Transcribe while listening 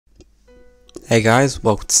Hey guys,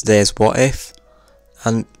 welcome to today's What If,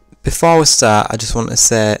 and before we start I just want to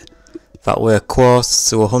say that we're close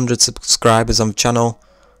to 100 subscribers on the channel,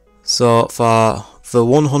 so for the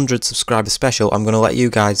 100 subscriber special I'm going to let you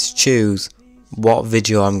guys choose what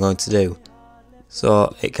video I'm going to do.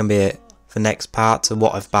 So it can be the next part to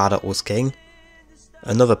What If Bardock was king,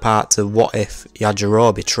 another part to What If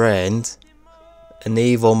Yajirobe trained, an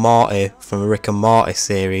evil Morty from the Rick and Morty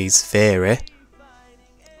series theory,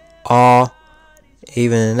 or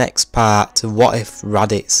even the next part to what if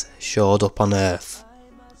Raditz showed up on Earth.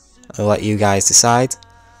 I'll let you guys decide.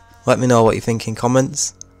 Let me know what you think in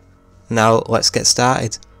comments. Now let's get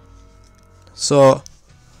started. So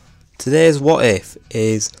today's what if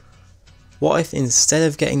is, what if instead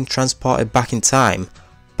of getting transported back in time,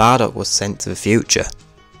 Bardock was sent to the future?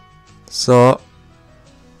 So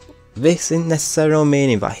this isn't necessarily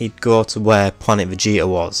meaning that he'd go to where planet Vegeta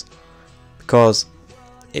was, because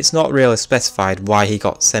it's not really specified why he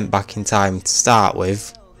got sent back in time to start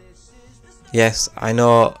with. Yes, I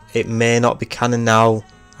know it may not be canon now,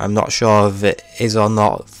 I'm not sure if it is or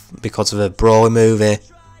not because of the Broly movie,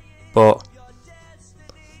 but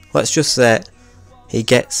let's just say he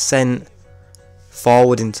gets sent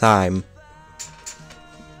forward in time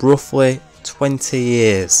roughly 20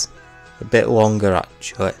 years, a bit longer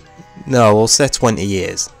actually, no we'll say 20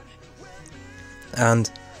 years, and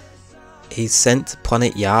he's sent to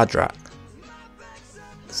planet Yardrat.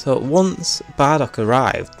 So once Bardock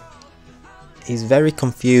arrived, he's very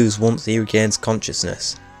confused once he regains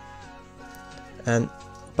consciousness. And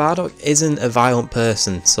Bardock isn't a violent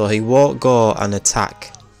person, so he won't go and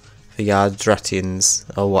attack the Yardratians,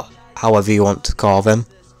 or however you want to call them.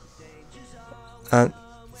 And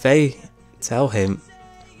they tell him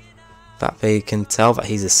that they can tell that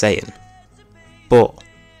he's a Saiyan, but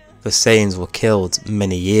the Saiyans were killed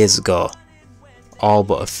many years ago. All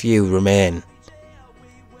but a few remain,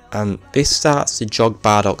 and this starts to jog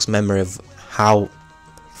Bardock's memory of how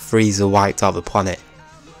Frieza wiped out the planet,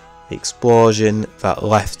 the explosion that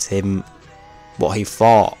left him what he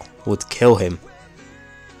thought would kill him,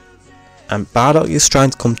 and Bardock is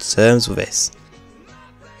trying to come to terms with this.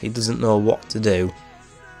 He doesn't know what to do,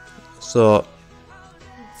 so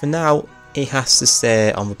for now he has to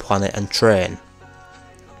stay on the planet and train.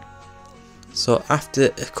 So after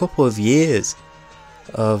a couple of years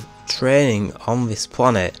of training on this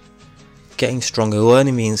planet, getting stronger,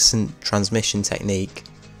 learning the instant transmission technique,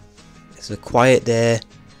 it's a quiet day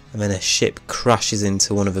and then a ship crashes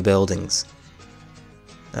into one of the buildings.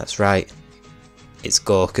 That's right, it's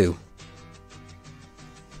Goku.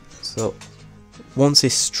 So once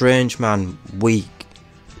this strange man, weak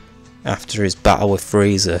after his battle with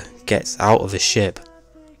Frieza, gets out of the ship,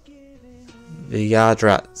 the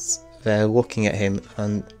Yardrats, they're looking at him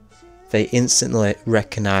and they instantly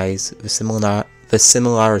recognise the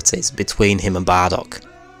similarities between him and Bardock.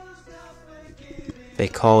 They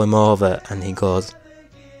call him over and he goes,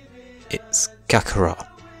 "It's Kakarot,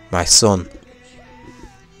 my son."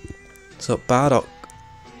 So Bardock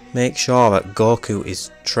makes sure that Goku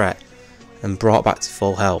is trapped and brought back to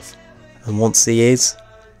full health, and once he is,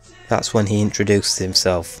 that's when he introduces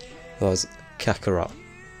himself. He goes, "Kakarot,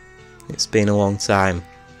 it's been a long time."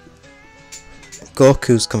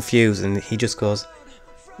 Goku's confused and he just goes,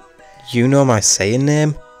 "You know my Saiyan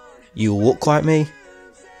name? You look like me?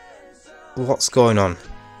 What's going on?"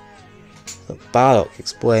 But Bardock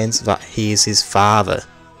explains that he is his father.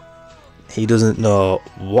 He doesn't know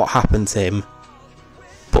what happened to him,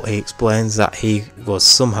 but he explains that he was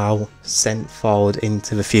somehow sent forward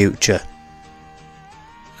into the future,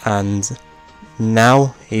 and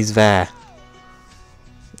now he's there,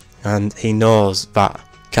 and he knows that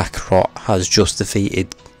Kakarot has just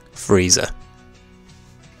defeated Frieza.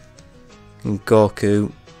 And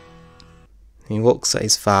Goku, he looks at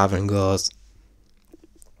his father and goes,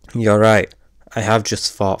 "You're right, I have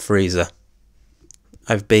just fought Frieza.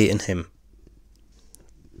 I've beaten him."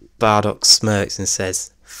 Bardock smirks and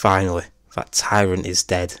says, "Finally, that tyrant is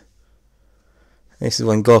dead." And this is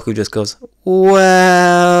when Goku just goes,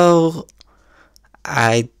 "Well,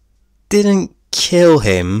 I didn't kill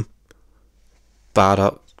him."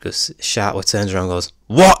 Bardock just sharply turns around and goes,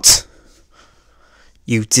 "What?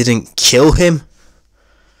 You didn't kill him?"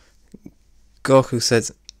 Goku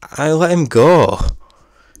says, "I let him go.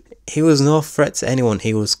 He was no threat to anyone.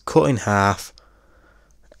 He was cut in half,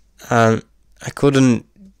 and I couldn't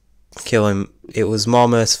kill him. It was more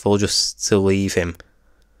merciful just to leave him."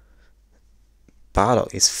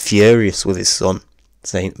 Bardock is furious with his son,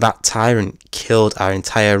 saying, "That tyrant killed our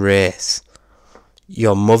entire race.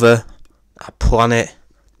 Your mother, our planet,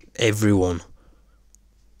 everyone.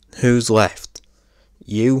 Who's left?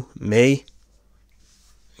 You, me,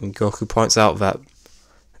 And Goku points out that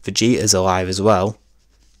Vegeta's alive as well.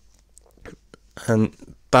 And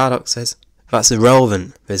Bardock says, that's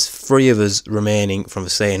irrelevant, there's 3 of us remaining from the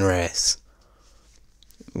Saiyan race.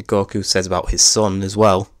 And Goku says about his son as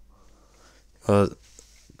well.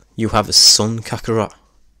 You have a son, Kakarot.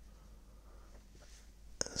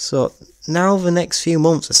 So now the next few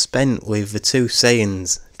months are spent with the 2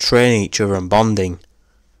 Saiyans training each other and bonding.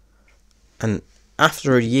 And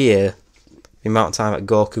after a year, the amount of time that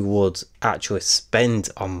Goku would actually spend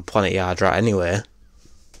on planet Yardrat anyway,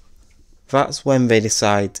 that's when they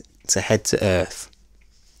decide to head to Earth.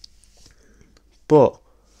 But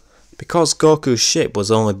because Goku's ship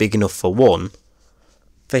was only big enough for one,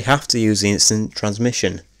 they have to use the instant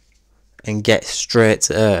transmission and get straight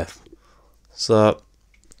to Earth. So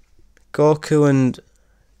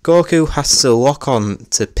Goku has to lock on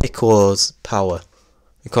to Piccolo's power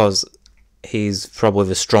because he's probably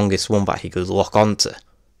the strongest one that he could lock onto.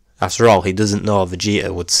 After all, he doesn't know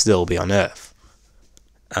Vegeta would still be on Earth.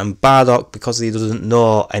 And Bardock, because he doesn't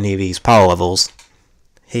know any of these power levels,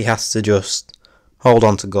 he has to just hold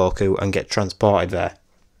on to Goku and get transported there.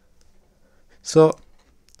 So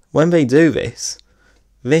when they do this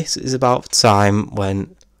is about the time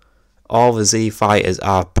when all the Z fighters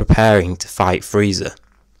are preparing to fight Frieza.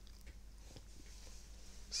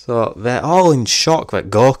 So they're all in shock that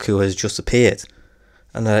Goku has just appeared,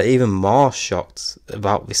 and they're even more shocked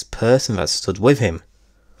about this person that stood with him.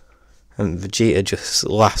 And Vegeta just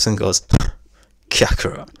laughs and goes,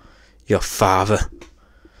 Kakarot, your father?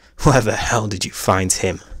 Where the hell did you find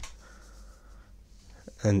him?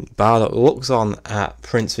 And Bardock looks on at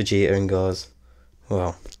Prince Vegeta and goes,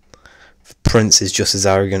 well, the Prince is just as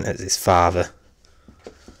arrogant as his father.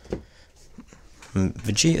 And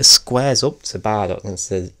Vegeta squares up to Bardock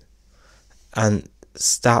and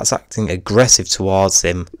starts acting aggressive towards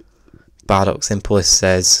him. Bardock simply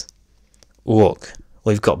says, look,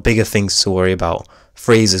 we've got bigger things to worry about.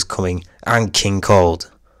 Frieza's coming, and King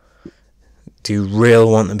Cold. Do you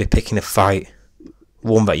really want to be picking a fight?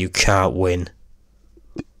 One that you can't win.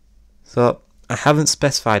 So, I haven't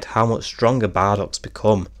specified how much stronger Bardock's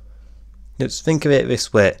become. Let's think of it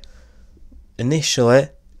this way. Initially,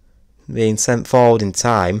 being sent forward in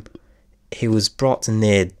time, he was brought to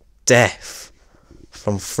near death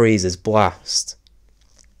from Frieza's blast.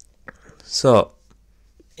 So,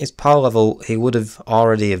 his power level, he would have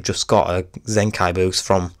already just got a Zenkai boost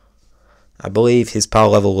from, I believe his power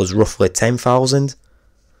level was roughly 10,000.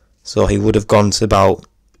 So he would have gone to about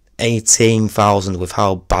 18,000 with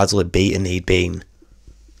how badly beaten he'd been.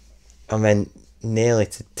 And then nearly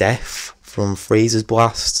to death from Frieza's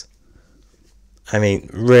blast. I mean,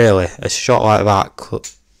 really, a shot like that could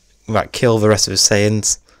kill the rest of the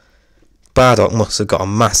Saiyans. Bardock must have got a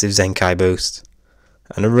massive Zenkai boost.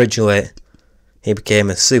 And originally, he became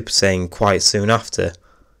a Super Saiyan quite soon after.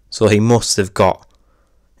 So he must have got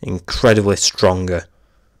incredibly stronger.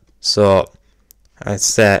 So I'd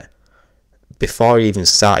say before he even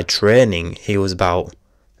started training, he was about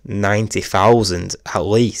 90,000 at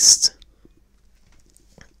least.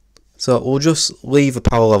 So we'll just leave the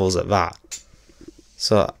power levels at that.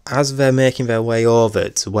 So as they're making their way over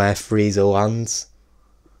to where Frieza lands,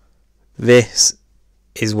 this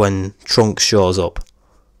is when Trunks shows up.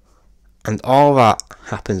 And all that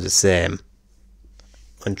happens the same.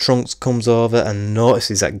 When Trunks comes over and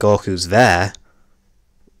notices that Goku's there,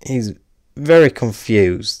 he's very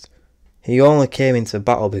confused. He only came into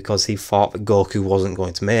battle because he thought that Goku wasn't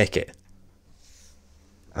going to make it.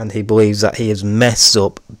 And he believes that he has messed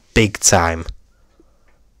up big time.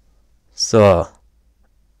 So,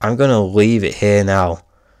 I'm going to leave it here now.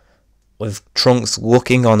 With Trunks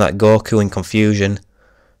looking on at Goku in confusion,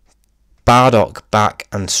 Bardock back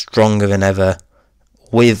and stronger than ever,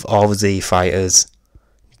 with all the Z fighters,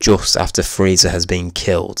 just after Frieza has been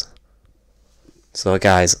killed. So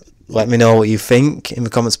guys, let me know what you think in the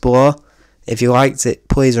comments below. If you liked it,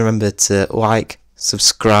 please remember to like,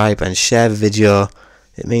 subscribe and share the video.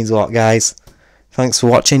 It means a lot, guys. Thanks for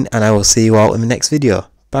watching, and I will see you all in the next video.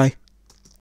 Bye.